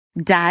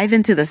Dive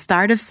into the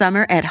start of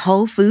summer at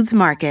Whole Foods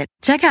Market.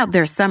 Check out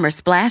their Summer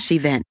Splash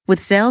event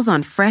with sales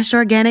on fresh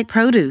organic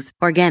produce,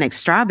 organic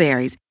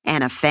strawberries,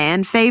 and a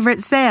fan favorite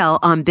sale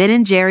on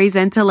Ben & Jerry's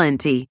and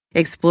Talenti.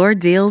 Explore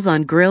deals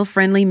on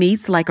grill-friendly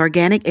meats like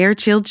organic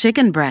air-chilled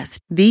chicken breast,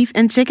 beef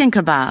and chicken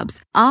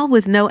kebabs, all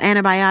with no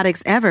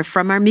antibiotics ever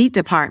from our meat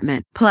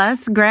department.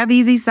 Plus, grab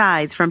easy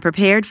sides from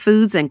prepared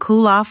foods and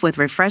cool off with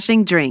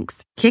refreshing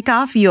drinks. Kick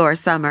off your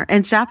summer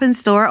and shop in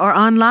store or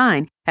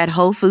online at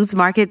Whole Foods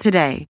Market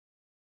today.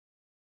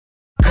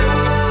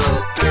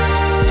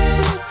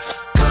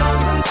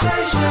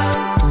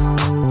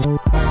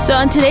 So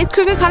on today's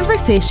Kruger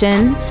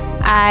Conversation,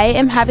 I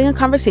am having a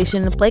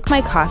conversation with Blake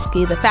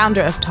Mycoskie, the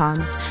founder of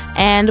TOMS,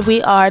 and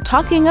we are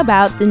talking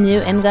about the new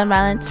End Gun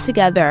Violence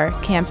Together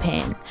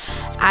campaign.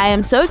 I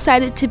am so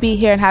excited to be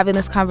here and having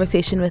this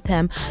conversation with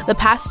him. The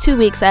past 2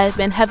 weeks, I have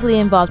been heavily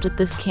involved with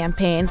this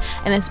campaign,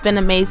 and it's been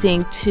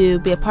amazing to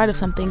be a part of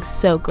something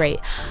so great.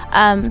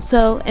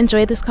 So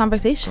enjoy this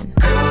conversation.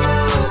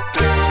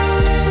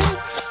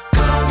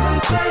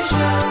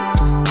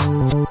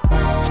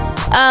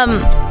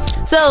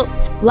 So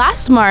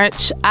last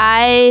March,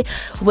 I,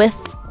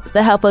 with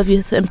the help of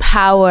Youth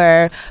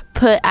Empower,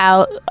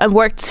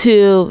 worked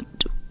to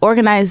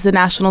organize the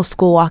National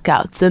School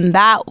Walkouts. And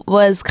that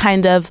was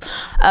kind of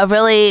a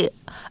really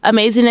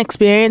amazing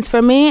experience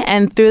for me.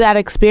 And through that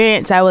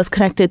experience, I was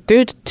connected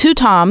to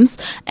TOMS.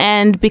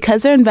 And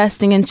because they're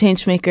investing in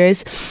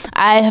changemakers,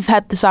 I have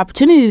had this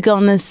opportunity to go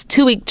on this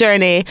 2-week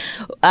journey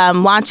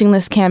launching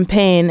this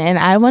campaign. And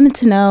I wanted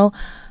to know,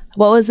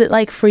 what was it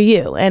like for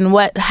you, and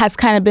what has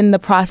kind of been the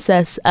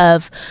process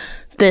of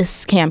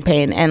this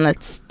campaign? And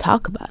let's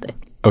talk about it.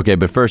 Okay,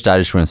 but first I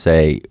just want to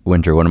say,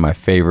 Winter, one of my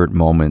favorite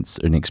moments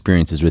and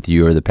experiences with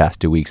you over the past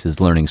 2 weeks is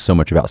learning so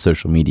much about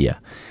social media.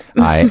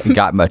 I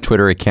got my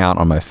Twitter account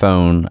on my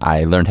phone.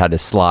 I learned how to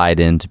slide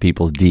into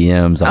people's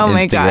DMs on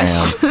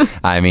Instagram. My gosh.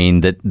 I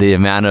mean, the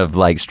amount of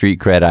street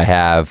cred I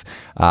have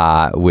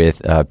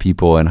with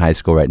people in high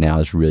school right now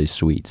is really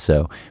sweet.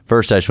 So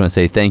first, I just want to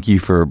say thank you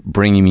for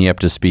bringing me up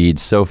to speed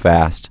so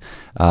fast,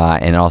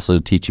 and also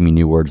teaching me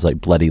new words like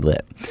bloody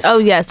lit. Oh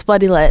yes,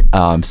 bloody lit.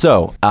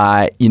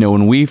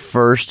 When we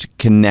first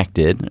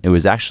connected, it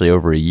was actually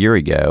over a year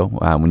ago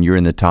when you were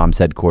in the TOMS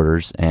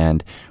headquarters,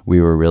 and we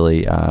were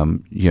really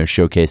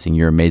showcasing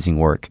your amazing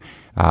work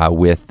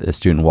with the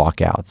student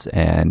walkouts.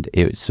 And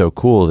it was so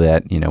cool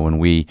that, when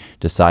we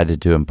decided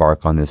to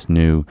embark on this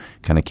new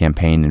kind of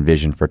campaign and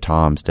vision for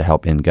TOMS to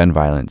help end gun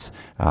violence,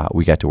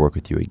 we got to work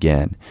with you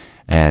again.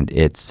 And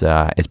it's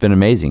been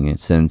amazing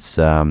since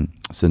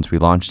we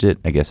launched it,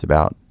 I guess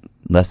about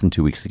less than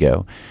 2 weeks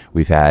ago.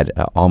 We've had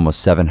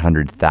almost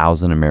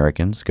 700,000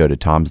 Americans go to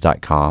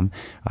toms.com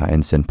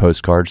and send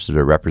postcards to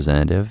their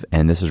representative,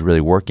 and this is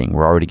really working.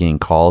 We're already getting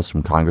calls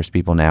from Congress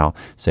people now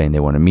saying they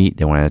want to meet,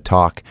 they want to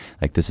talk.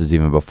 This is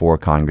even before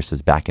Congress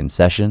is back in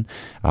session.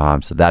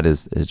 So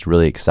it's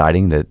really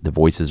exciting that the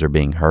voices are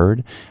being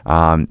heard.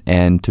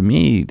 And to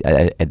me,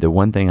 the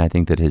one thing I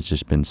think that has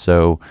just been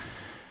so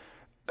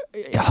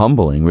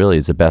humbling, really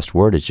is the best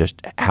word, is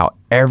just how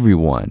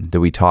everyone that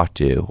we talk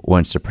to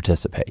wants to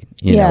participate.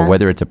 You know,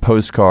 whether it's a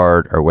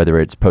postcard or whether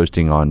it's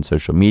posting on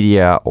social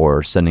media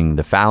or sending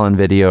the Fallon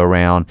video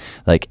around,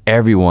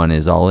 everyone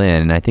is all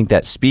in. And I think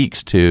that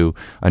speaks to,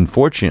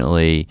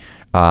 unfortunately,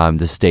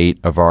 the state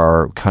of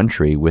our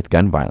country with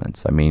gun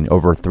violence. I mean,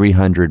 over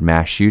 300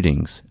 mass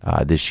shootings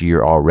this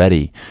year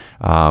already,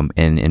 and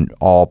in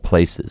all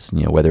places,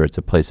 whether it's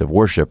a place of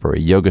worship or a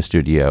yoga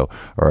studio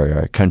or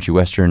a country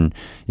western,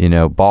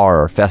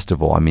 bar or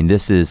festival. I mean,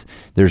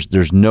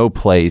 there's no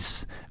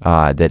place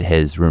that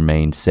has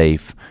remained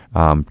safe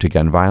to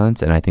gun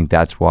violence. And I think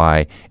that's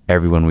why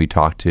everyone we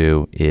talk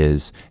to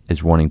is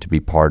wanting to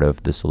be part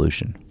of the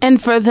solution. And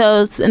for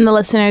those in the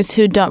listeners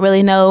who don't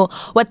really know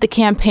what the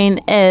campaign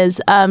is,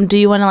 do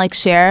you want to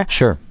share?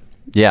 Sure.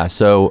 Yeah.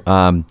 So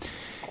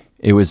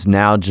it was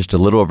now just a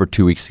little over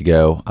 2 weeks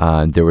ago.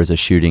 There was a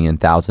shooting in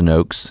Thousand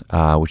Oaks,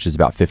 which is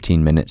about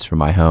 15 minutes from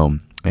my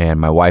home.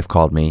 And my wife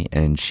called me,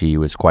 and she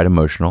was quite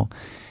emotional.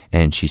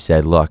 And she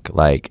said, look,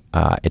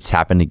 it's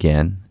happened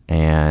again.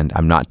 And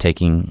I'm not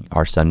taking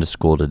our son to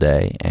school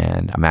today.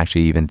 And I'm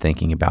actually even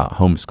thinking about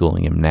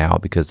homeschooling him now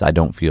because I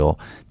don't feel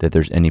that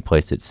there's any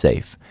place that's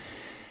safe.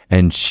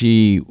 And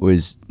she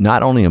was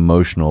not only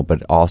emotional,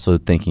 but also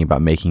thinking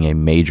about making a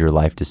major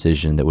life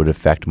decision that would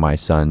affect my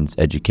son's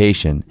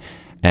education.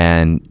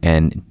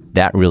 And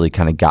that really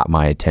kind of got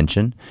my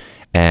attention.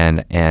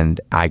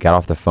 And I got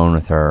off the phone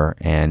with her,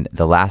 and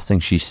the last thing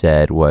she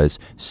said was,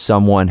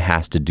 someone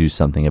has to do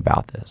something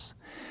about this.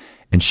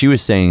 And she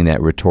was saying that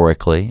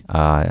rhetorically,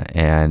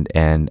 and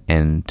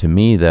to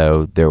me,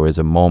 though, there was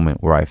a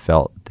moment where I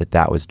felt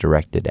that was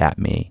directed at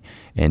me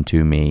and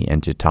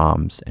to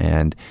TOMS.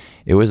 And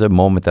it was a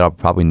moment that I'll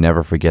probably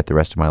never forget the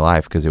rest of my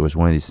life, because it was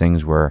one of these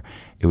things where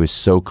it was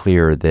so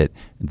clear that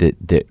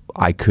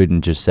I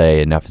couldn't just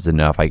say enough is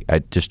enough. I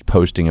just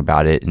posting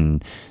about it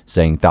and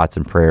saying thoughts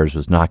and prayers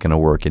was not going to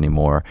work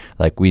anymore.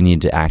 We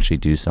need to actually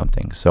do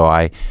something. So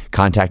I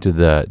contacted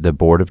the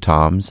board of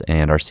TOMS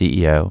and our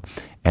CEO,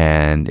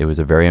 And it was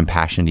a very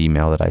impassioned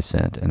email that I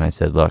sent. And I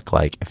said, look,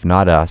 like, if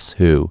not us,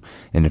 who?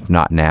 And if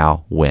not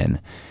now,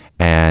 when?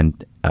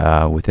 And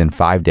within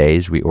 5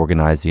 days, we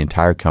organized the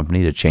entire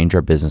company to change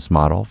our business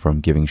model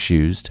from giving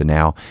shoes to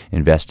now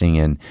investing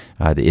in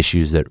the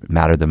issues that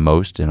matter the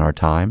most in our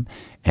time.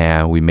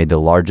 And we made the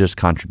largest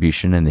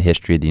contribution in the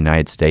history of the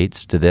United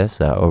States to this.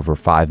 Over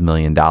 $5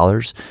 million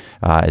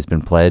has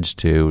been pledged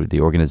to the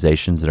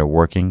organizations that are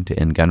working to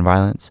end gun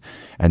violence.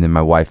 And then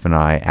my wife and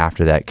I,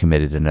 after that,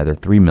 committed another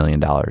 $3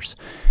 million.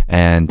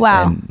 And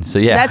wow. And so,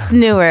 yeah. That's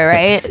newer,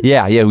 right?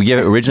 Yeah. We gave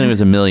it, originally it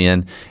was $1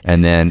 million.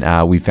 And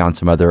then we found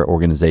some other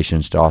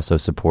organizations to also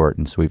support.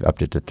 And so we've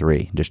upped it to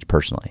 3, just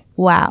personally.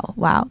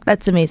 Wow.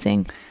 That's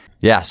amazing.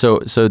 Yeah, so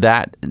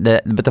that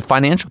but the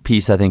financial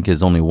piece, I think,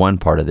 is only one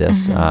part of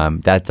this.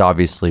 That's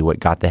obviously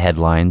what got the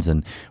headlines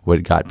and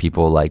what got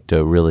people like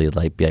to really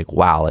like be like,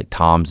 wow, like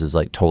Tom's has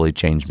like totally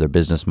changed their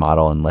business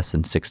model in less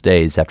than 6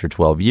 days after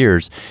 12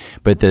 years.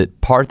 But the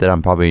part that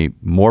I'm probably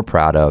more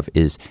proud of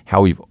is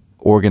how we've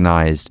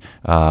organized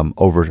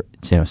over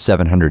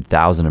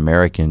 700,000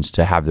 Americans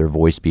to have their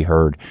voice be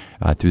heard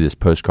through this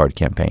postcard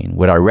campaign.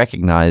 What I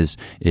recognize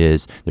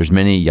is there's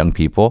many young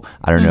people.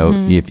 I don't know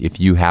if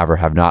you have or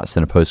have not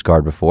sent a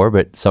postcard before,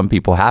 but some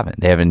people haven't.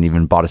 They haven't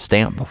even bought a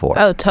stamp before.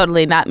 Oh,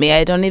 totally not me.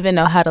 I don't even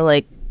know how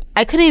to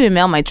I couldn't even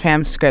mail my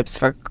transcripts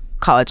for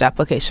college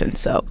applications.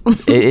 So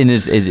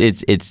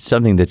it's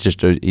something that's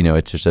just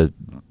it's just a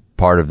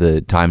part of the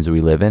times that we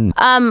live in.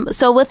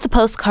 So with the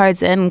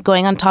postcards and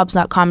going on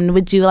toms.com,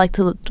 would you like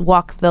to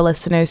walk the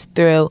listeners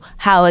through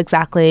how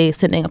exactly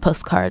sending a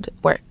postcard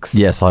works?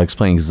 Yes, I'll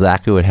explain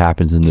exactly what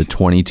happens in the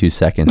 22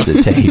 seconds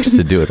it takes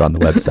to do it on the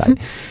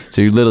website.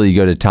 So you literally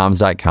go to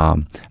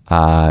toms.com,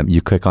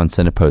 you click on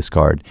send a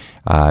postcard,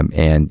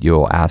 and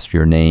you'll ask for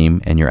your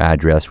name and your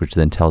address, which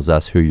then tells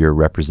us who your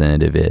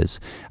representative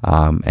is.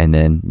 And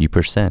then you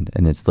push send,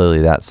 and it's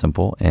literally that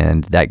simple.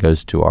 And that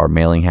goes to our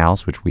mailing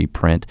house, which we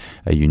print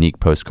a unique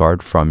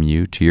postcard from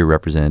you to your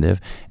representative,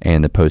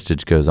 and the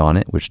postage goes on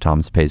it, which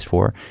Tom's pays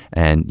for.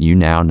 And you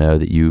now know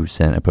that you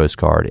sent a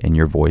postcard and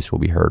your voice will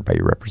be heard by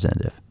your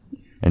representative.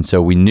 And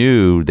so we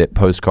knew that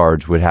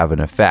postcards would have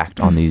an effect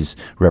on these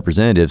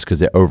representatives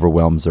because it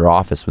overwhelms their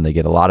office when they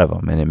get a lot of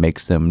them. And it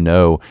makes them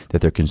know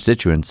that their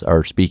constituents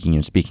are speaking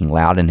and speaking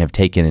loud and have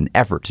taken an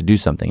effort to do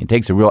something. It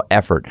takes a real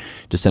effort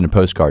to send a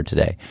postcard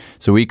today.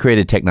 So we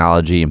created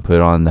technology and put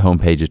it on the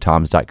homepage of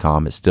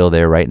toms.com. It's still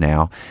there right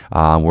now,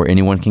 where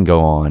anyone can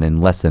go on. In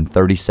less than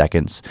 30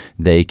 seconds,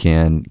 they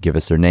can give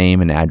us their name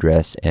and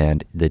address,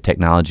 and the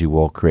technology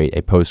will create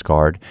a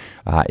postcard.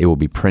 It will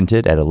be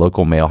printed at a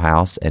local mail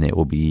house, and it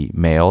will be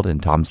mailed,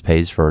 and Tom's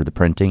pays for the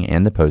printing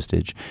and the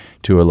postage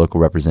to a local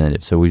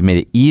representative. So we've made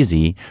it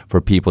easy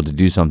for people to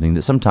do something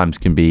that sometimes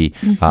can be,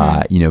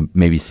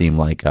 maybe seem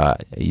like, a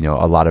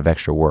lot of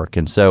extra work.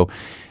 And so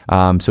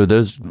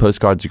those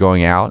postcards are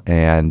going out,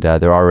 and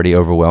they're already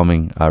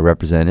overwhelming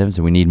representatives,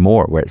 and we need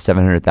more. We're at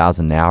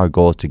 700,000 now. Our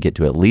goal is to get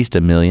to at least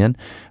 1 million.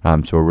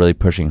 So we're really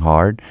pushing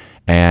hard.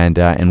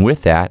 And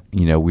with that,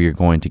 we are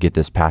going to get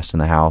this passed in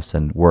the House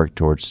and work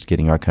towards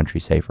getting our country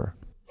safer.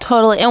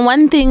 Totally. And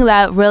one thing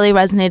that really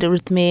resonated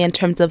with me in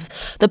terms of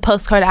the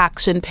postcard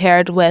action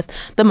paired with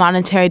the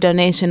monetary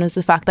donation was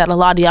the fact that a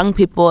lot of young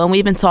people, and we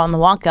even saw in the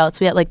walkouts,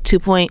 we had like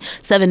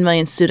 2.7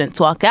 million students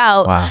walk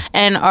out. Wow.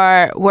 And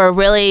were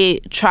really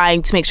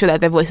trying to make sure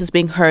that their voice is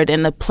being heard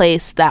in a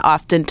place that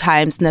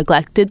oftentimes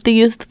neglected the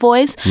youth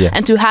voice. Yes.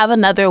 And to have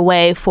another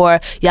way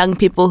for young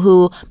people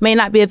who may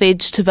not be of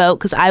age to vote,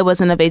 because I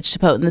wasn't of age to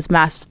vote in this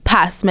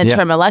past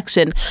midterm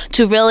election,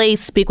 to really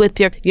speak with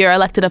your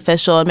elected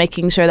official and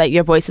making sure that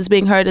your voice is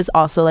being heard is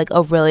also like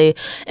a really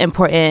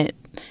important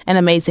and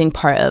amazing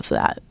part of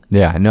that.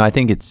 Yeah, no, I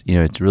think it's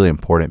really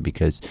important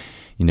because,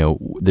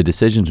 the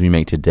decisions we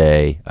make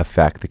today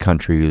affect the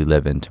country we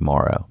live in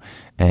tomorrow.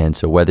 And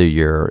so whether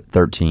you're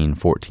 13,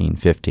 14,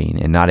 15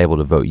 and not able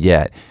to vote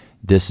yet,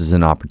 this is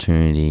an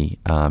opportunity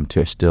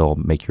to still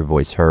make your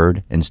voice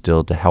heard and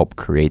still to help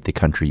create the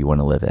country you want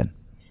to live in.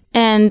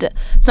 And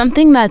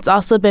something that's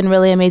also been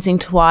really amazing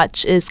to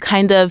watch is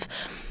kind of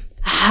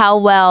how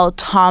well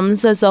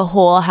Tom's as a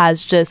whole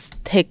has just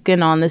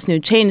taken on this new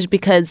change,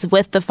 because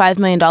with the $5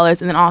 million and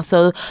then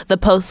also the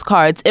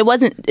postcards,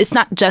 it's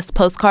not just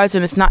postcards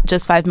and it's not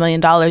just $5 million.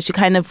 You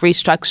kind of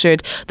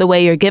restructured the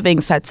way your giving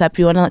sets up.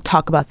 You want to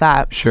talk about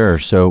that? Sure.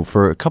 So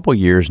for a couple of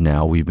years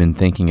now, we've been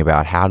thinking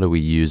about how do we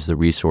use the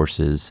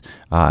resources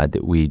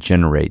that we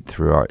generate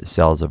through our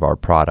sales of our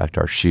product,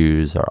 our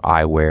shoes, our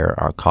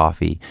eyewear, our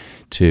coffee,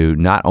 to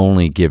not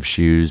only give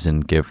shoes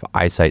and give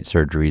eyesight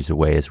surgeries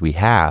away as we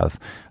have,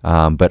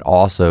 but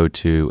also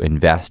to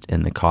invest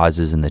in the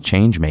causes and the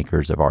change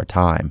makers of our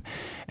time.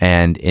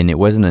 And it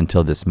wasn't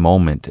until this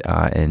moment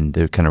and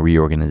the kind of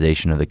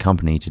reorganization of the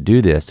company to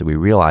do this that we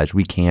realized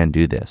we can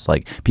do this.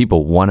 Like,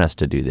 people want us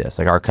to do this.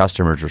 Like, our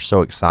customers are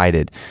so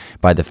excited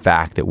by the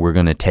fact that we're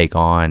going to take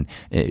on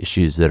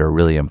issues that are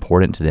really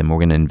important to them. We're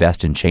going to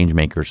invest in change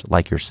makers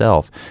like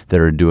yourself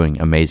that are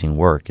doing amazing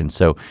work. And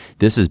so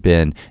this has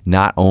been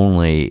not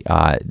only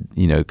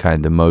kind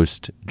of the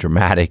most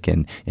dramatic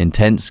and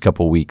intense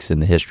couple weeks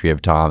in the history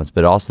of Tom's,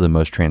 but also the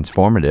most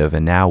transformative.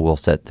 And now we'll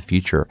set the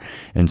future.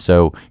 And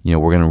so we're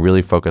going to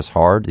really focus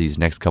hard these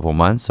next couple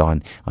months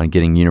on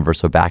getting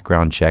universal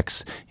background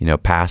checks,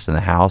 passed in the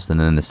House and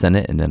then in the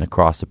Senate and then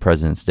across the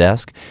president's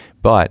desk.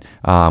 But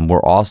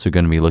we're also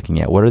going to be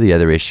looking at what are the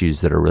other issues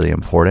that are really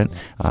important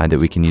that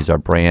we can use our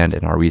brand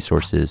and our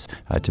resources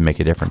to make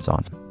a difference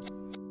on.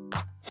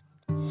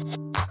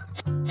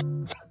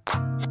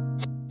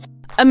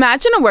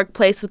 Imagine a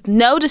workplace with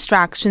no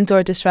distractions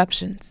or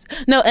disruptions,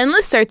 no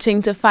endless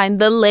searching to find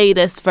the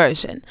latest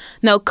version,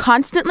 no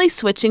constantly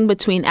switching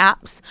between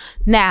apps.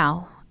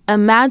 Now,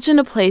 imagine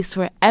a place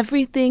where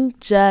everything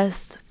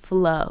just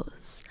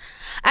flows.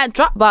 At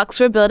Dropbox,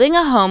 we're building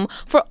a home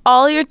for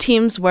all your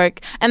team's work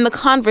and the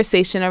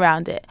conversation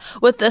around it,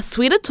 with a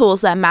suite of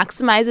tools that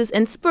maximizes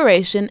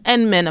inspiration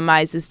and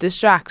minimizes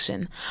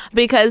distraction.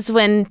 Because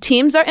when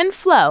teams are in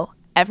flow,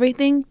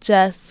 everything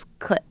just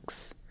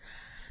clicks.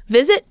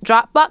 Visit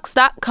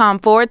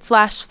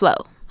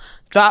Dropbox.com/flow.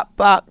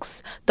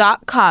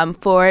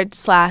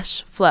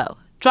 Dropbox.com/flow.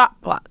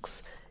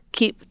 Dropbox.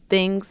 Keep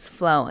things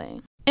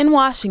flowing. In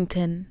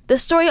Washington, the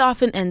story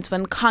often ends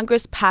when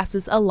Congress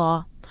passes a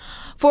law.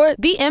 For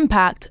The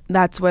Impact,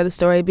 that's where the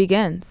story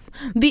begins.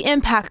 The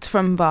Impact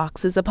from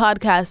Vox is a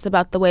podcast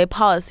about the way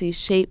policies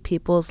shape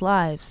people's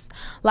lives.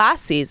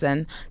 Last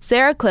season,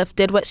 Sarah Cliff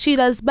did what she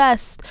does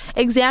best,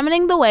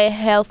 examining the way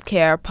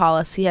healthcare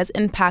policy has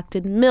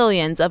impacted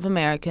millions of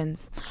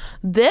Americans.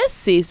 This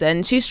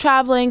season, she's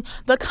traveling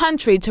the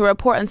country to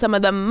report on some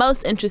of the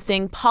most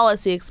interesting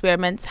policy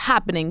experiments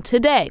happening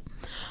today.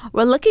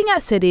 We're looking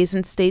at cities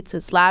and states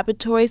as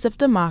laboratories of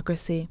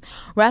democracy,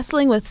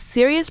 wrestling with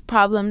serious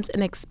problems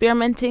and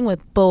experimenting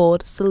with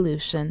bold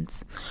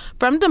solutions.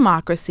 From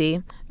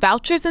democracy,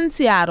 vouchers in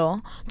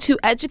Seattle, to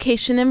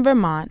education in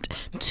Vermont,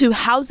 to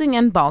housing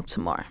in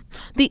Baltimore.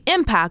 The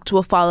Impact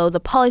will follow the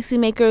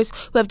policymakers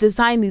who have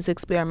designed these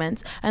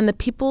experiments and the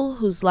people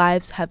whose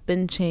lives have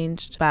been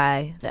changed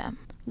by them.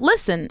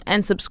 Listen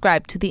and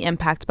subscribe to The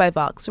Impact by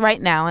Vox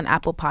right now on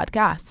Apple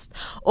Podcasts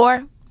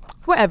or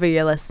wherever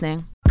you're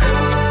listening.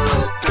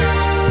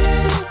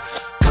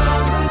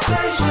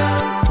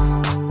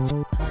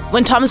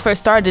 When Tom's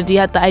first started, you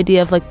had the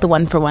idea of the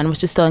 1-for-1,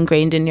 which is still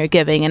ingrained in your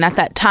giving. And at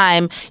that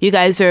time, you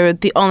guys are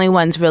the only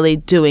ones really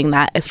doing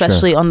that,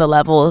 especially on the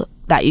level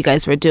that you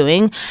guys were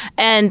doing.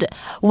 And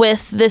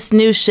with this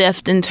new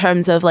shift in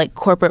terms of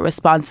corporate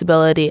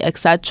responsibility,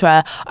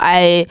 etc.,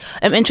 I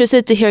am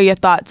interested to hear your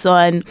thoughts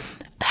on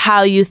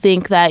how you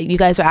think that you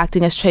guys are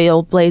acting as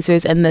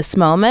trailblazers in this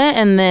moment.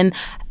 And then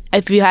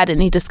if you had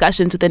any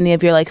discussions with any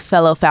of your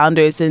fellow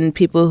founders and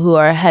people who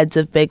are heads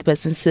of big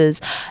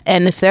businesses,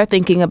 and if they're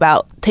thinking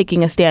about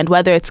taking a stand,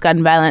 whether it's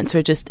gun violence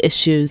or just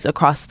issues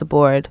across the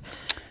board.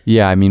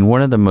 Yeah, I mean,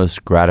 one of the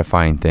most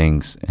gratifying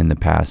things in the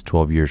past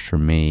 12 years for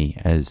me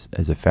as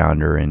a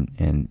founder and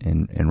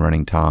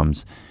running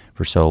Tom's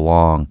for so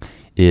long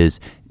is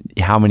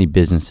how many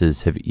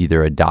businesses have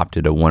either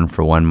adopted a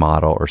 1-for-1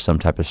 model or some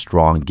type of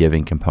strong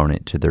giving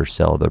component to their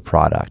sale of their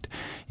product.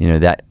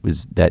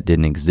 That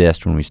didn't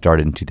exist when we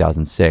started in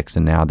 2006,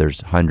 and now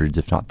there's hundreds,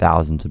 if not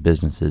thousands, of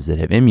businesses that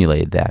have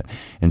emulated that.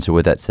 And so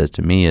what that says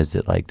to me is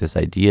that this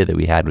idea that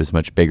we had was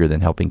much bigger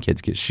than helping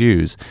kids get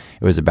shoes.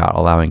 It was about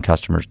allowing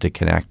customers to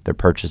connect their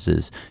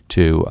purchases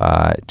to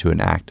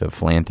an act of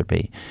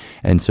philanthropy.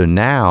 And so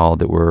now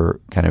that we're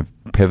kind of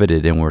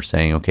pivoted and we're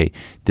saying, okay,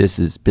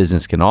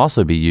 business can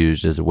also be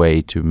used as a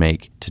way to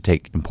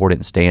take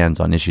important stands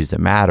on issues that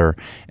matter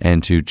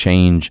and to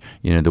change,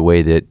 the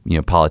way that,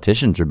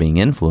 politicians are being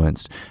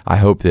influenced. I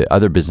hope that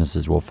other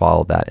businesses will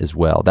follow that as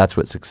well. That's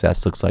what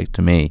success looks like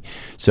to me.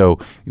 So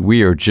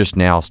we are just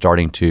now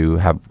starting to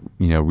have,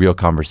 real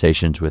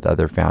conversations with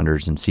other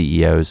founders and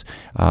CEOs.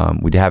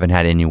 We haven't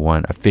had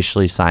anyone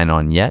officially sign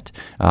on yet,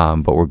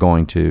 but we're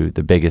going to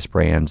the biggest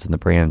brands and the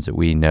brands that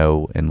we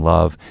know and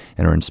love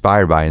and are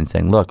inspired by and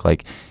saying, look,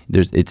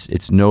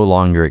 it's no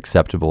longer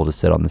acceptable to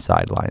sit on the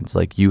sidelines.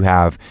 You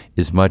have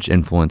as much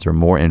influence or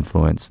more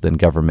influence than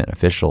government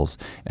officials,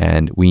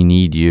 and we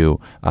need you,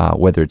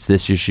 whether it's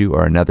this issue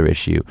or another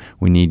issue,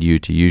 we need you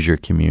to use your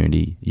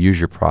community,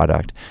 use your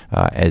product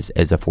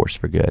as a force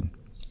for good.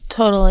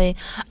 Totally.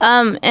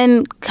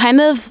 And kind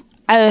of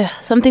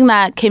something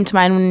that came to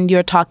mind when you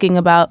were talking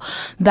about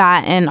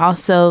that, and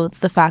also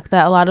the fact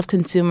that a lot of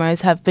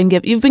consumers have been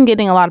you've been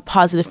getting a lot of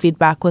positive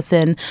feedback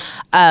within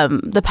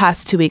the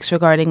past 2 weeks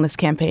regarding this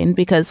campaign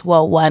because,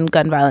 well, one,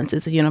 gun violence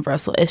is a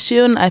universal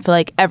issue, and I feel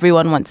like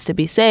everyone wants to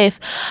be safe.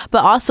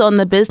 But also on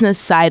the business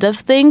side of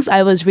things,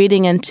 I was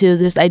reading into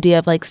this idea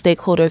of like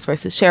stakeholders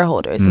versus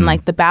shareholders and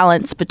like the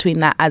balance between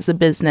that as a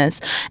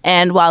business.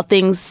 And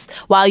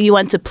while you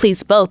want to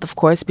please both, of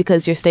course,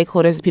 because your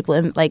stakeholders are people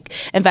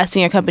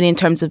investing in your company in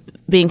terms of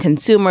being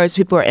consumers,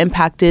 people who are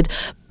impacted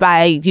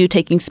by you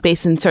taking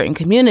space in certain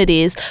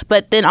communities.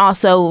 But then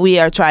also we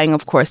are trying,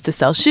 of course, to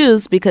sell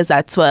shoes because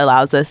that's what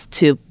allows us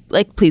to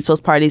like please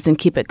both parties and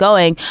keep it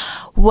going.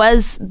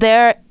 Was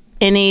there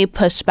any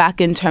pushback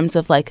in terms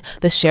of like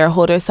the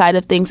shareholder side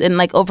of things? And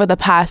like over the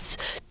past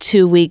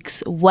 2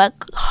 weeks, what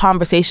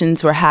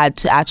conversations were had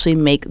to actually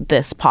make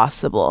this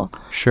possible?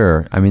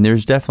 Sure. I mean,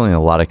 there's definitely a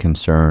lot of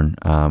concern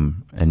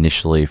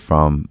initially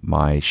from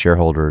my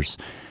shareholders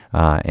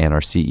and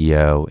our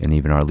CEO and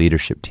even our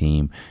leadership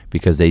team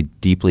because they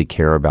deeply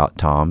care about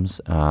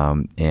TOMS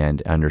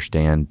and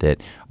understand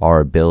that our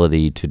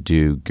ability to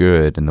do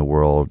good in the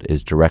world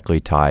is directly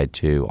tied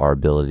to our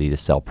ability to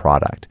sell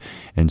product.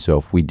 And so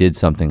if we did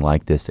something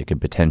like this that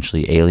could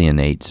potentially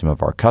alienate some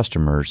of our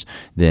customers,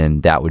 then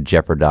that would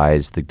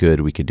jeopardize the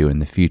good we could do in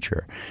the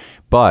future.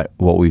 But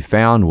what we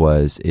found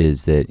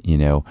is that,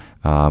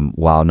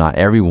 while not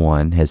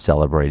everyone has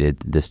celebrated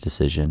this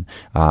decision,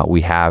 we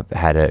have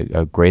had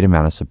a great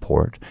amount of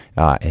support.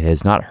 It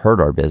has not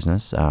hurt our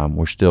business.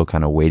 We're still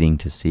kind of waiting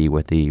to see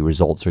what the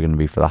results are going to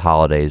be for the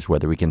holidays,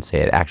 whether we can say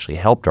it actually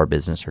helped our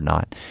business or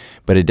not.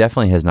 But it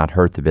definitely has not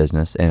hurt the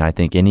business. And I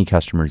think any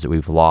customers that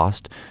we've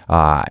lost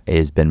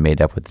has been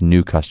made up with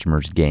new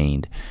customers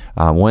gained.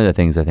 One of the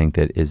things I think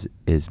that is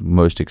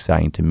most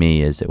exciting to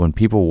me is that when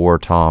people wore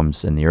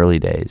TOMS in the early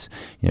days,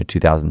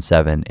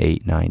 2007,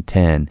 8, 9,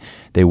 10,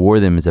 they wore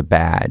them as a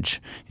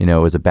badge. It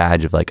was a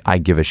badge of like, I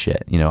give a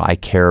shit. I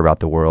care about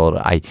the world.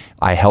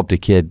 I helped a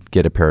kid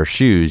get a pair of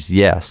shoes.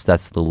 Yes,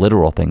 that's the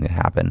literal thing that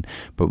happened.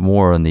 But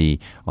more on the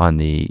on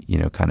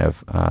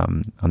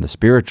the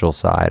spiritual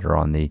side or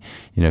on the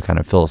kind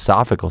of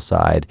philosophical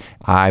side,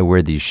 I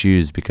wear these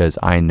shoes because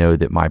I know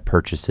that my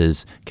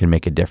purchases can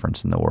make a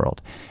difference in the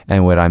world.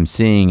 And what I'm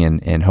seeing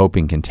and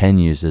hoping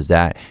continues is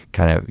that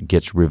kind of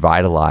gets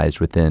revitalized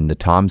within the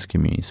TOMS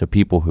community. So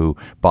people who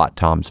bought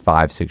TOMS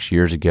 5-6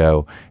 years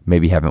ago,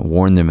 maybe haven't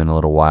worn them in a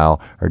little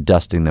while, are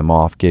dusting them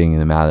off, getting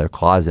them out of their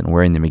closet and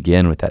wearing them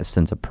again with that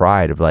sense of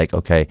pride of like,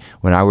 okay,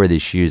 when I wear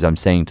these shoes, I'm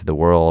saying to the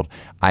world,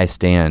 I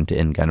stand to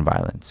end gun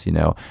violence.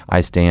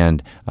 I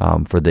stand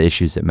for the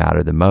issues that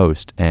matter the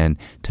most. And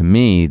to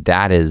me,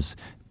 that is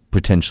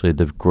potentially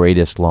the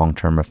greatest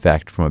long-term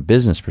effect from a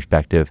business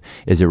perspective,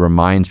 is it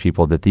reminds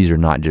people that these are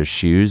not just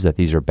shoes, that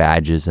these are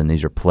badges and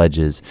these are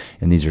pledges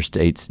and these are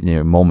states,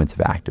 moments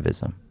of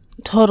activism.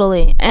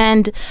 Totally.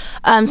 And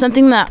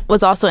something that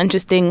was also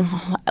interesting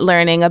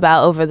learning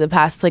about over the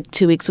past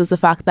 2 weeks was the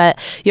fact that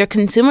your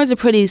consumers are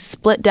pretty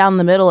split down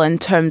the middle in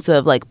terms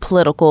of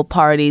political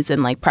parties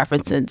and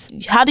preferences.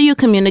 How do you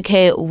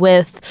communicate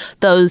with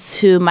those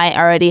who might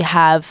already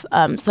have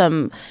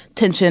some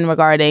tension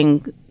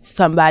regarding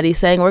somebody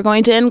saying we're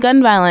going to end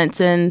gun violence?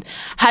 And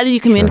how do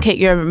you communicate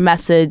your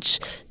message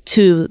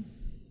to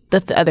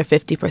the other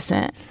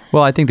 50%?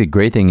 Well, I think the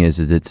great thing is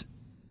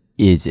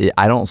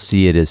I don't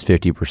see it as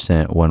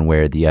 50% one way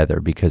or the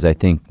other, because I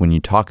think when you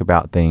talk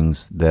about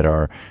things that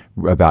are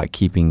about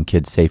keeping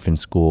kids safe in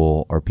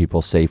school or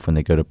people safe when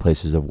they go to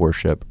places of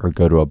worship or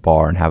go to a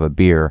bar and have a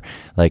beer,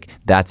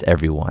 that's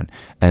everyone.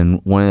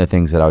 And one of the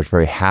things that I was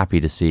very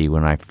happy to see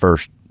when I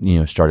first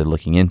started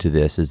looking into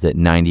this is that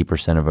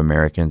 90% of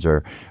Americans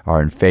are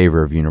in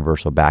favor of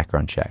universal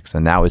background checks.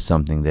 And that was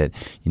something that,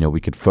 we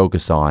could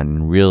focus on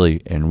and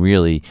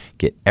really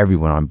get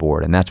everyone on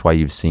board. And that's why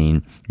you've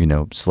seen,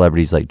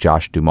 celebrities like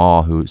Josh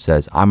Duhamel, who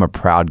says, I'm a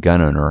proud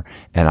gun owner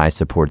and I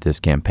support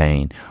this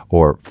campaign.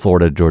 Or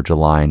Florida Georgia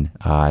Line,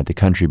 the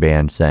country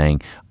band,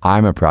 saying,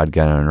 I'm a proud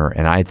gun owner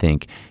and I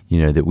think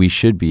that we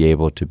should be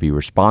able to be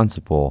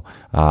responsible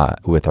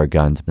with our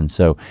guns. And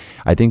so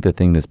I think the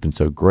thing that's been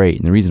so great,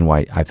 and the reason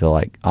why I feel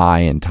like I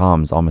and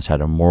TOMS almost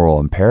had a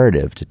moral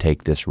imperative to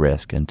take this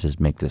risk and to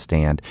make this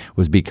stand,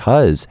 was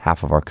because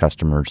half of our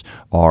customers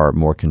are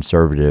more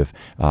conservative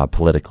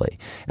politically.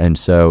 And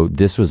so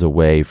this was a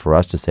way for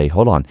us to say,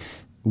 hold on,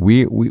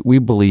 we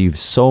believe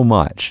so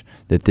much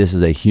that this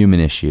is a human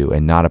issue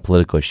and not a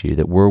political issue,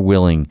 that we're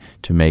willing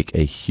to make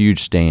a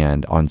huge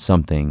stand on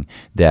something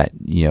that,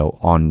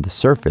 on the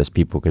surface,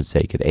 people could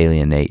say could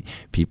alienate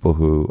people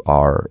who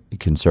are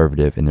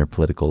conservative in their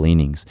political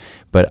leanings.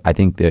 But I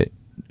think that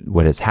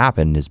what has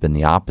happened has been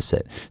the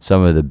opposite.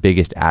 Some of the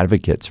biggest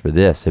advocates for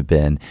this have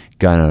been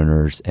gun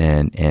owners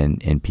and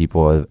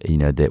people,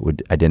 that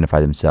would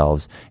identify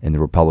themselves in the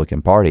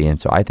Republican Party.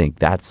 And so I think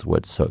that's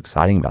what's so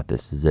exciting about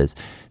this is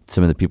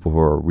some of the people who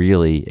are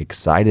really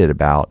excited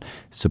about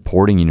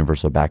supporting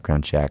universal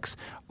background checks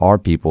are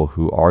people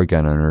who are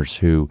gun owners,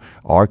 who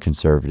are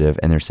conservative,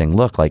 and they're saying,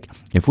 look, like,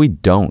 if we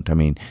don't,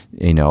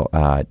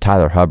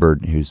 Tyler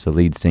Hubbard, who's the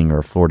lead singer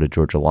of Florida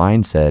Georgia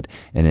Line, said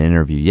in an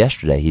interview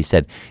yesterday, he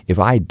said, if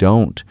I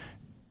don't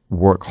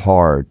work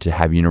hard to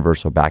have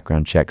universal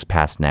background checks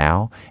passed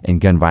now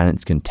and gun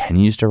violence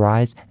continues to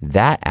rise,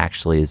 that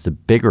actually is the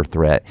bigger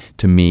threat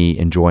to me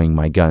enjoying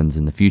my guns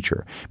in the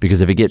future. Because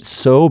if it gets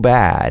so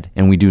bad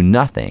and we do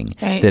nothing,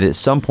 that at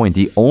some point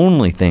the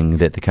only thing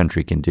that the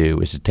country can do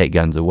is to take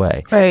guns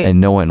away.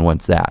 And no one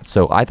wants that.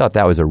 So I thought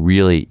that was a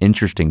really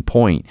interesting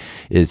point,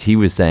 is he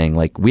was saying,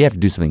 like, we have to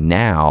do something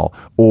now,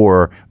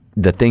 or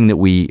the thing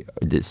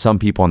that some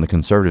people on the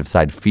conservative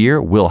side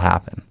fear will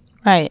happen.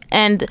 Right.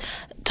 And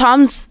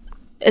Tom's,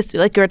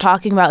 like you were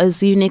talking about,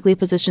 is uniquely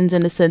positioned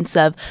in the sense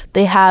of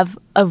they have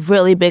a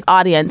really big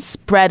audience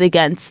spread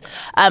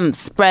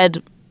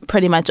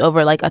pretty much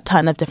over like a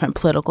ton of different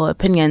political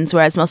opinions,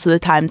 whereas most of the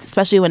times,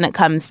 especially when it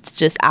comes to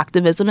just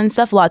activism and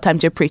stuff, a lot of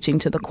times you're preaching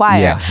to the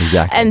choir. Yeah,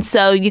 exactly. And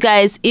so you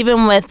guys,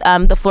 even with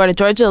the Florida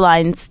Georgia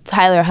Lines,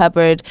 Tyler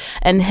Hubbard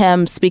and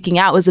him speaking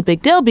out was a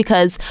big deal,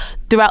 because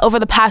over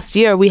the past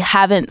year, we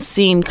haven't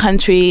seen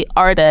country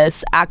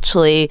artists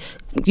actually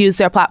use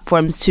their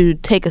platforms to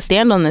take a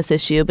stand on this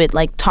issue, but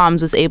like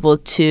Tom's was able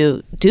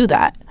to do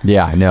that.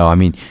 Yeah, I know. I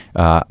mean,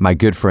 my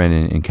good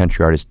friend and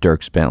country artist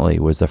Dierks Bentley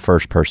was the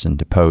first person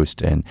to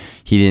post, and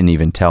he didn't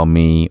even tell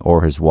me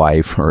or his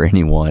wife or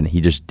anyone.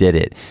 He just did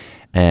it.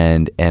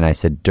 And I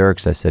said,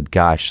 Dierks, I said,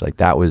 gosh, like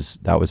that was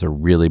a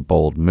really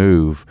bold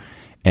move.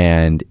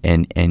 And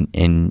he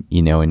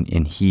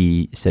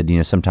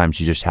said, sometimes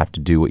you just have to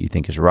do what you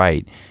think is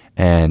right.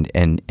 And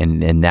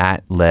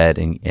that led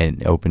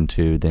and opened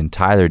to then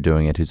Tyler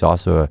doing it, who's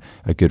also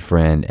a good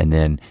friend. And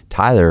then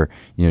Tyler,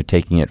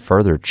 taking it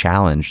further,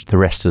 challenged the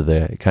rest of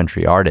the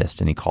country artists,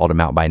 and he called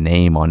them out by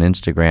name on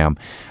Instagram.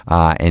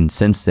 And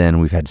since then,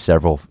 we've had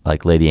several,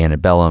 like Lady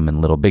Antebellum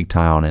and Little Big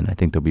Town, and I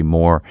think there'll be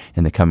more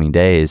in the coming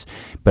days.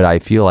 But I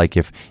feel like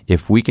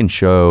if we can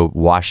show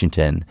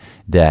Washington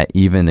that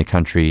even the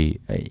country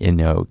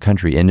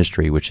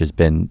industry, which has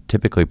been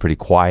typically pretty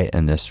quiet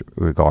in this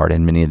regard,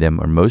 and many of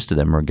them, or most of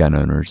them, are gun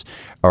owners,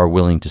 are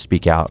willing to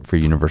speak out for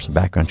universal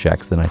background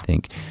checks, then I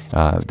think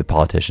the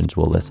politicians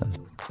will listen.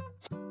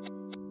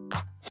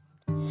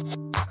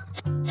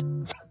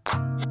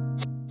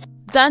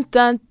 Dun,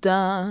 dun,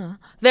 dun.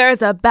 There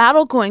is a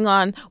battle going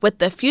on with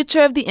the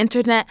future of the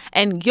internet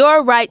and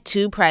your right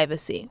to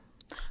privacy.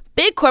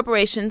 Big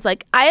corporations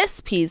like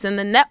ISPs and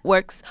the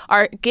networks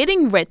are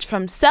getting rich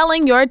from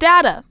selling your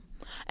data.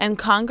 And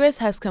Congress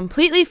has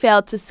completely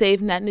failed to save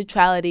net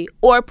neutrality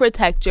or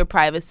protect your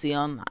privacy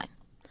online.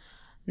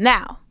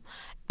 Now,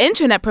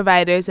 internet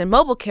providers and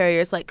mobile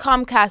carriers like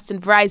Comcast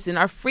and Verizon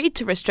are free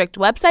to restrict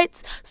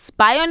websites,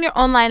 spy on your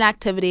online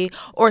activity,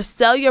 or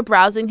sell your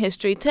browsing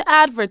history to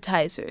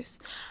advertisers.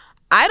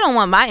 I don't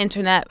want my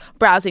internet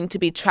browsing to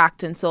be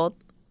tracked and sold.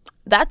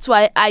 That's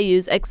why I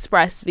use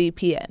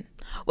ExpressVPN.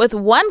 With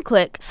one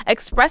click,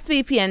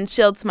 ExpressVPN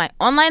shields my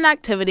online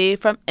activity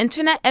from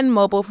internet and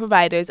mobile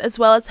providers, as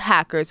well as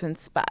hackers and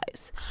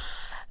spies.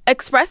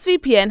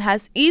 ExpressVPN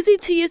has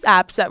easy-to-use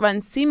apps that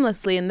run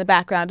seamlessly in the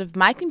background of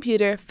my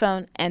computer,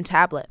 phone, and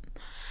tablet.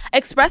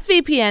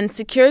 ExpressVPN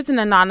secures and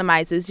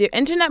anonymizes your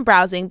internet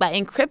browsing by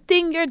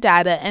encrypting your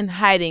data and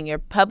hiding your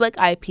public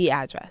IP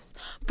address.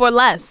 For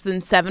less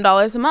than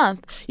 $7 a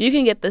month, you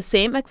can get the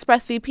same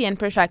ExpressVPN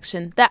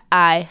protection that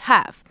I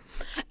have.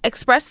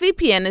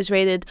 ExpressVPN is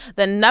rated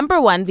the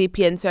 #1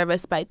 VPN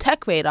service by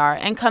TechRadar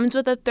and comes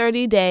with a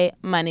 30-day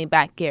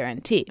money-back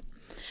guarantee.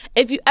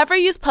 If you ever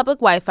use public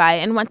Wi-Fi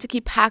and want to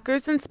keep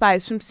hackers and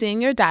spies from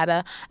seeing your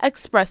data,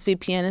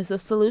 ExpressVPN is a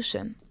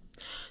solution.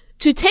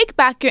 To take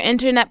back your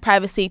internet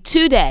privacy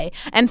today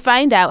and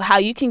find out how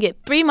you can get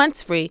 3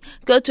 months free,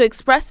 go to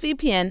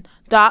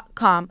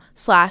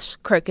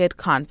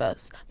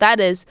expressvpn.com/crookedconvos. That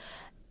is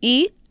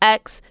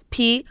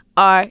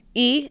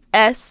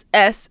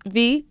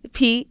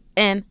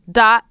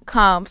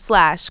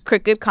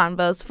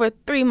expressvpn.com/crookedconvos for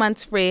 3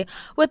 months free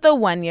with a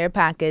 1-year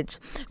package.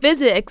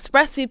 Visit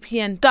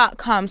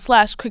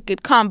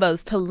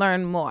expressvpn.com/crookedconvos to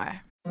learn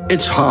more.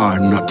 It's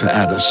hard not to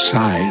add a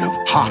side of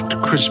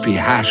hot, crispy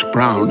hash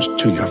browns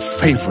to your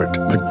favorite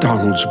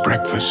McDonald's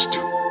breakfast.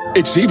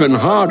 It's even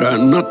harder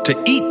not to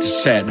eat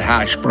said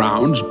hash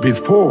browns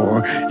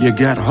before you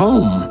get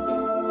home.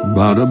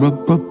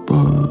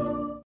 Ba-da-ba-ba-ba.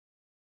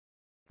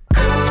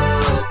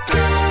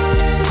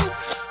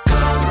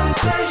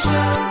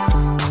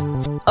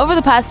 Over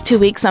the past 2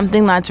 weeks,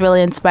 something that's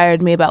really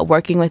inspired me about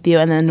working with you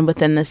and then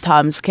within this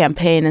Tom's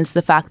campaign is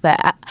the fact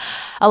that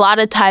a lot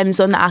of times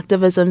on the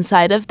activism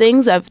side of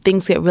things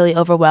get really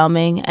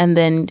overwhelming, and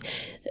then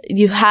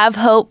you have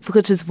hope,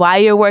 which is why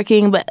you're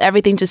working, but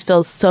everything just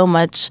feels so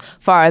much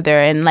farther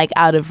and like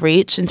out of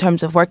reach in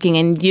terms of working.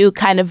 And you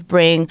kind of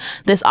bring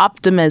this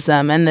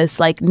optimism and this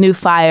like new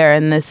fire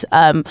and this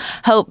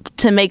hope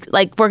to make,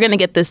 like, we're going to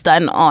get this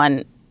done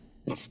on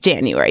it's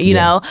January, you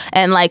know,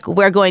 and like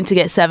we're going to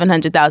get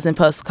 700,000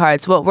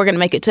 postcards. Well, we're going to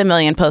make it to 1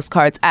 million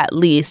postcards at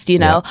least, you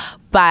know,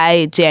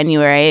 by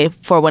January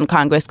for when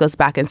Congress goes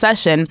back in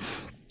session.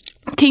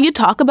 Can you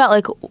talk about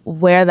like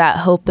where that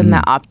hope and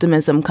that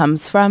optimism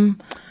comes from?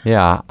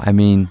 Yeah, I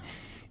mean,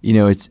 you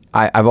know,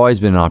 I've always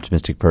been an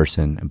optimistic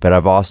person, but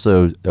I've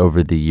also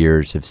over the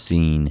years have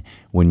seen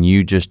when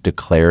you just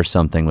declare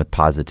something with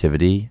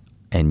positivity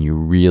and you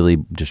really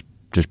just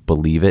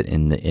believe it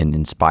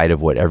in spite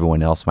of what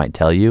everyone else might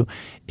tell you,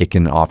 it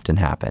can often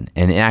happen.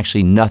 And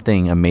actually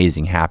nothing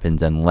amazing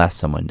happens unless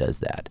someone does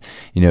that,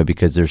 you know,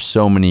 because there's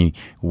so many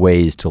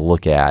ways to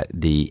look at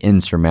the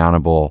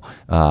insurmountable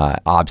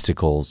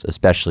obstacles,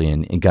 especially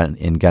in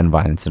gun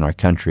violence in our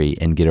country,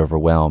 and get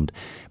overwhelmed.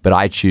 But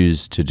I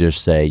choose to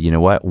just say, you know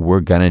what,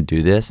 we're going to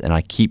do this. And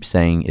I keep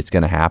saying it's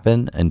going to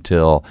happen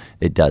until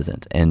it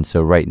doesn't. And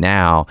so right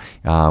now,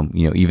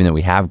 you know, even though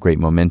we have great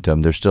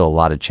momentum, there's still a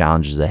lot of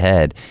challenges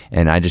ahead.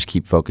 And I just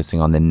keep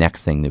focusing on the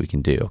next thing that we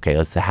can do. Okay,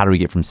 let's say, how do we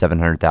get from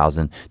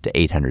 700,000 to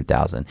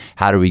 800,000?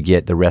 How do we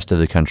get the rest of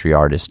the country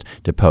artists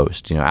to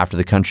post? You know, after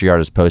the country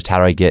artists post, how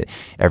do I get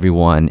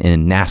everyone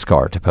in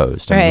NASCAR to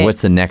post? I mean,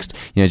 what's the next,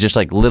 you know, just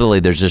like literally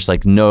there's just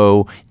like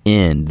no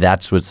end.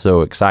 That's what's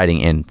so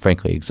exciting and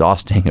frankly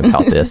exhausting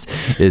about this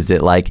is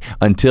that like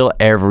until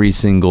every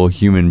single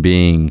human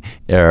being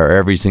or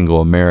every single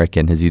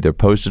American has either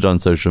posted on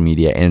social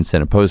media and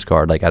sent a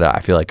postcard, like I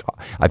feel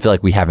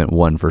like we haven't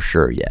won for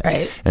sure yet.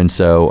 Right. And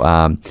so,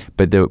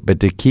 but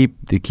to keep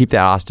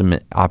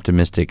that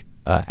optimistic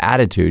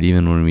attitude,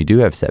 even when we do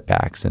have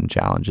setbacks and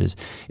challenges,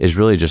 is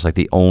really just like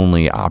the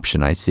only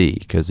option I see.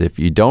 Because if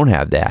you don't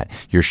have that,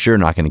 you're sure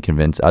not going to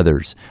convince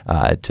others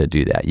to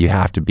do that. You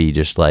have to be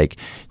just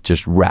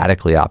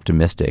radically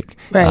optimistic,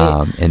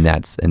 right? And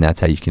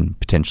that's how you can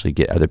potentially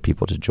get other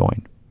people to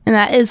join. And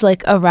that is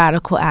like a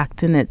radical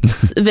act, and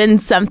it's been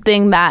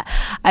something that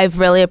I've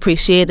really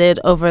appreciated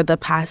over the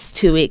past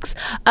 2 weeks.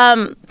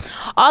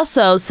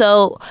 Also,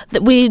 so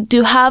we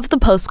do have the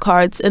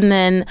postcards, and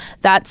then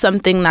that's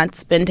something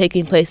that's been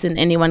taking place, and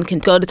anyone can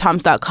go to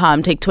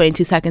toms.com, take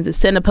 22 seconds to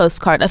send a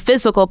postcard, a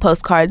physical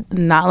postcard,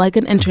 not like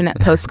an internet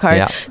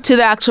postcard, to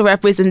the actual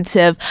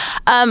representative.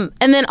 And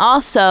then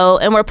also,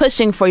 and we're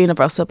pushing for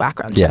universal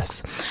background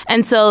checks. Yes.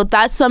 And so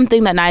that's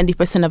something that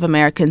 90% of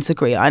Americans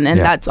agree on,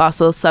 and that's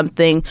also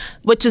something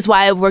which is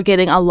why we're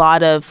getting a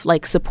lot of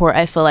like support,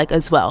 I feel like,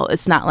 as well.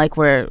 It's not like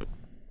we're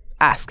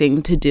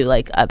asking to do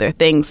like other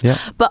things.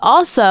 But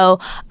also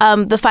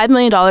the $5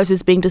 million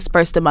is being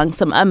dispersed among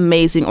some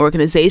amazing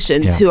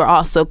organizations who are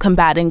also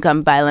combating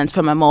gun violence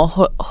from a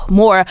more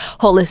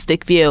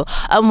holistic view.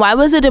 Why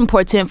was it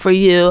important for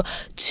you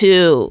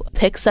to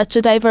pick such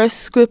a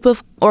diverse group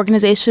of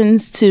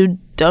organizations to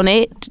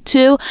donate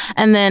to?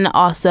 And then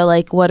also,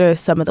 like, what are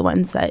some of the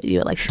ones that you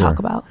would like to talk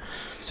about?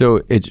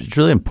 So it's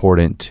really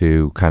important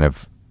to kind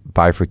of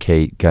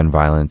bifurcate gun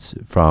violence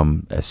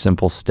from a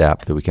simple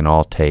step that we can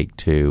all take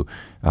to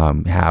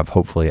have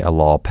hopefully a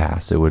law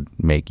passed that would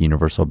make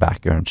universal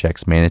background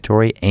checks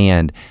mandatory,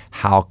 and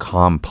how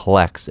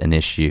complex an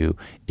issue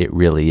it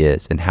really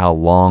is, and how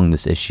long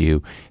this issue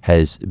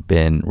has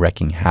been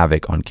wreaking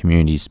havoc on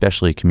communities,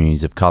 especially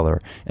communities of color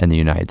in the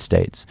United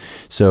States.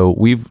 So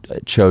we've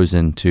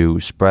chosen to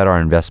spread our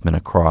investment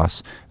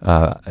across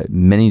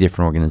many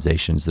different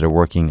organizations that are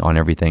working on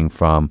everything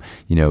from,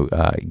 you know,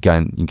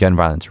 gun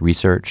violence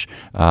research,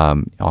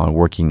 on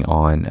working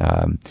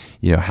on,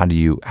 you know, how do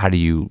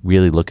you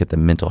really look at the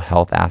mental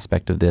health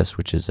aspect of this,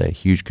 which is a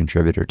huge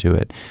contributor to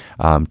it,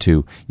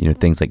 to, you know,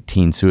 things like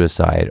teen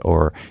suicide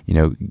or,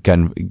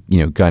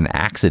 gun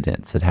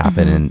accidents that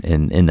happen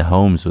in the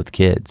homes with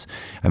kids.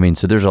 I mean,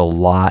 so there's a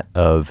lot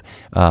of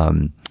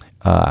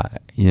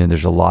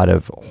there's a lot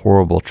of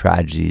horrible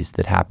tragedies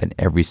that happen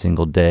every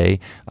single day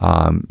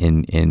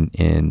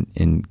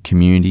in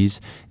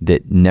communities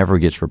that never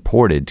gets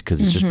reported because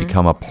it's just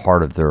become a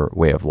part of their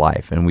way of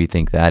life, and we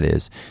think that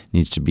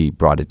needs to be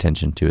brought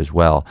attention to as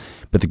well.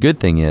 But the good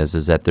thing is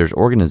that there's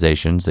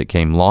organizations that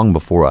came long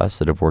before us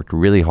that have worked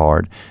really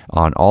hard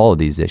on all of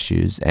these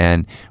issues,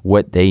 and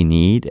what they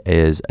need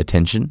is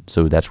attention.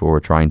 So that's what we're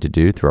trying to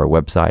do through our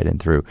website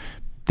and through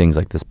things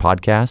like this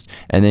podcast,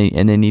 and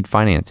they need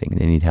financing,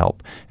 they need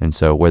help. And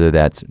so whether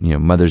that's, you know,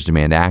 Mothers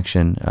Demand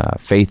Action,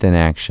 Faith in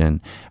Action,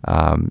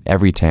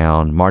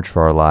 Everytown, March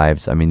for Our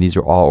Lives, I mean, these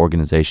are all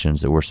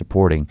organizations that we're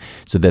supporting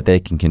so that they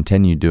can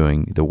continue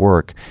doing the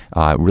work,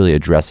 really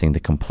addressing the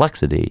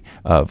complexity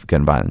of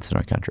gun violence in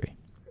our country.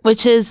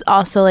 Which is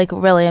also like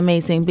really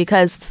amazing,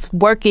 because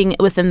working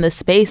within the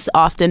space,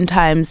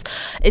 oftentimes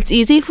it's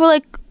easy for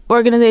like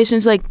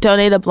organizations like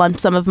donate a lump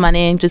sum of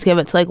money and just give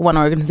it to like one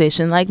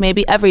organization, like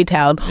maybe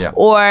Everytown,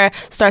 or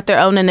start their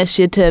own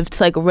initiative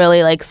to like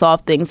really like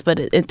solve things, but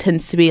it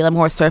tends to be like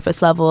more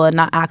surface level and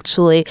not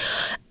actually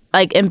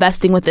like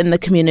investing within the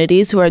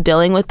communities who are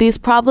dealing with these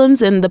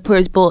problems, and the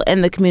people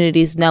in the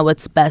communities know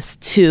what's best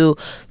to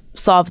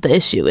solve the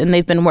issue, and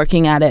they've been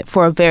working at it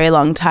for a very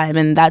long time,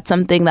 and that's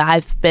something that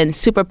I've been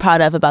super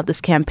proud of about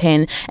this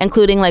campaign,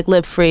 including like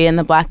Live Free and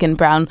the Black and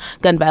Brown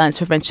Gun Violence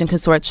Prevention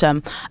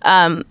Consortium,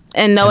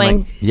 and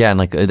knowing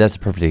that's a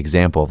perfect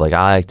example of, like,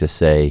 I like to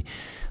say,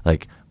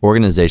 like,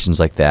 organizations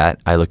like that,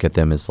 I look at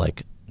them as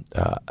like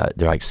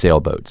they're like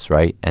sailboats,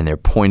 right? And they're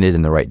pointed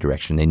in the right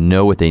direction. They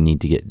know what they need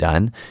to get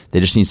done.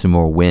 They just need some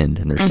more wind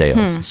in their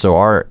sails. So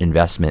our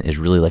investment is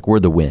really like, we're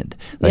the wind.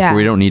 Like,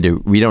 we don't need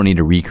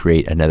to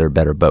recreate another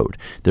better boat.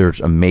 There's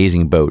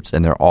amazing boats,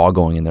 and they're all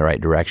going in the right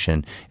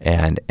direction.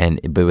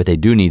 But what they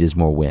do need is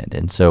more wind.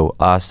 And so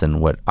us, and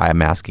what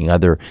I'm asking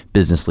other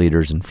business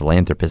leaders and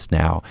philanthropists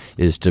now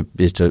is to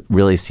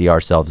really see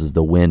ourselves as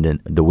the wind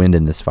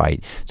in this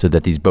fight, so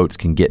that these boats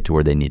can get to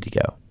where they need to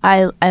go.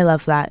 I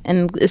love that,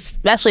 and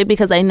especially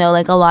because I know,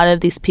 like, a lot of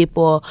these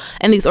people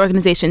and these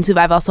organizations who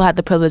I've also had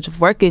the privilege of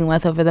working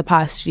with over the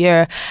past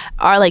year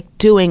are, like,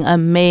 doing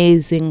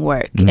amazing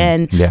work.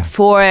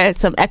 For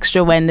some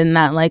extra wind in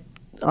that, like,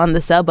 on the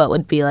sailboat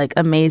would be, like,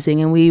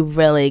 amazing, and we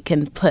really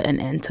can put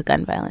an end to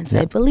gun violence.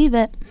 I believe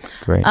it.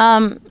 Great.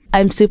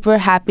 I'm super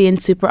happy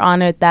and super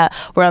honored that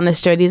we're on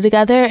this journey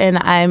together, and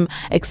I'm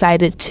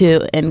excited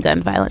to end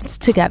gun violence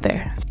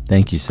together.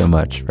 Thank you so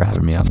much for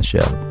having me on the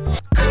show.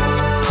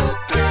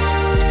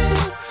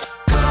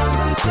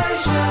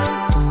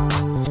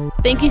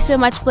 Thank you so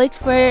much, Blake,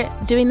 for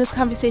doing this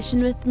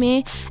conversation with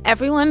me.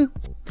 Everyone,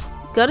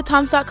 go to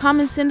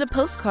toms.com and send a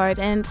postcard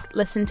and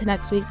listen to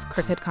next week's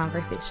Crooked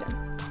Conversation.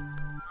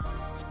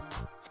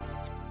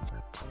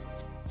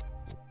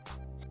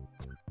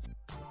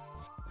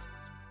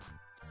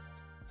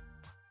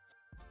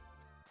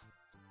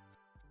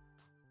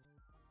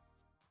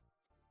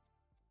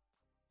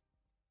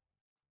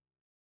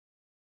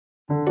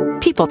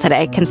 People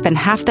today can spend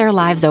half their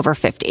lives over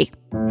 50.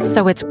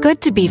 So it's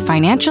good to be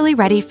financially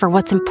ready for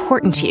what's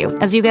important to you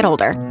as you get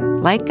older,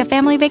 like a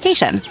family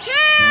vacation.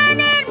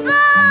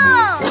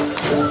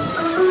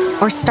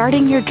 Or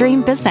starting your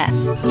dream business.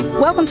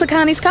 Welcome to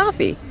Connie's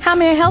Coffee. How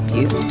may I help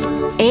you?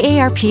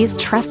 AARP's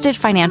trusted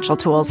financial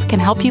tools can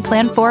help you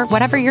plan for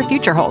whatever your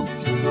future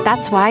holds.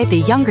 That's why the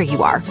younger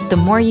you are, the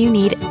more you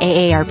need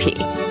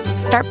AARP.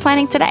 Start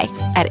planning today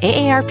at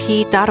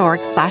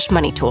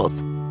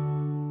aarp.org/moneytools.